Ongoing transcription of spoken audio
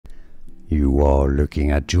You are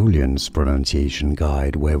looking at Julian's pronunciation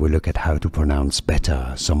guide, where we look at how to pronounce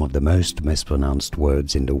better some of the most mispronounced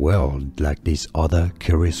words in the world, like this other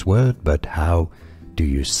curious word. But how do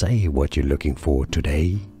you say what you're looking for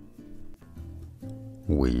today?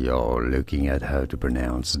 We are looking at how to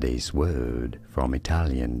pronounce this word from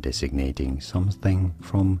Italian, designating something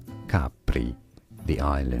from Capri, the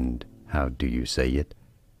island. How do you say it?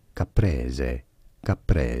 Caprese,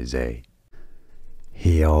 Caprese.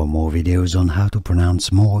 Here are more videos on how to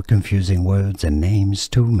pronounce more confusing words and names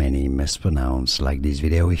too many mispronounced. Like this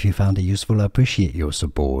video if you found it useful. I appreciate your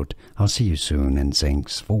support. I'll see you soon and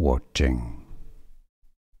thanks for watching.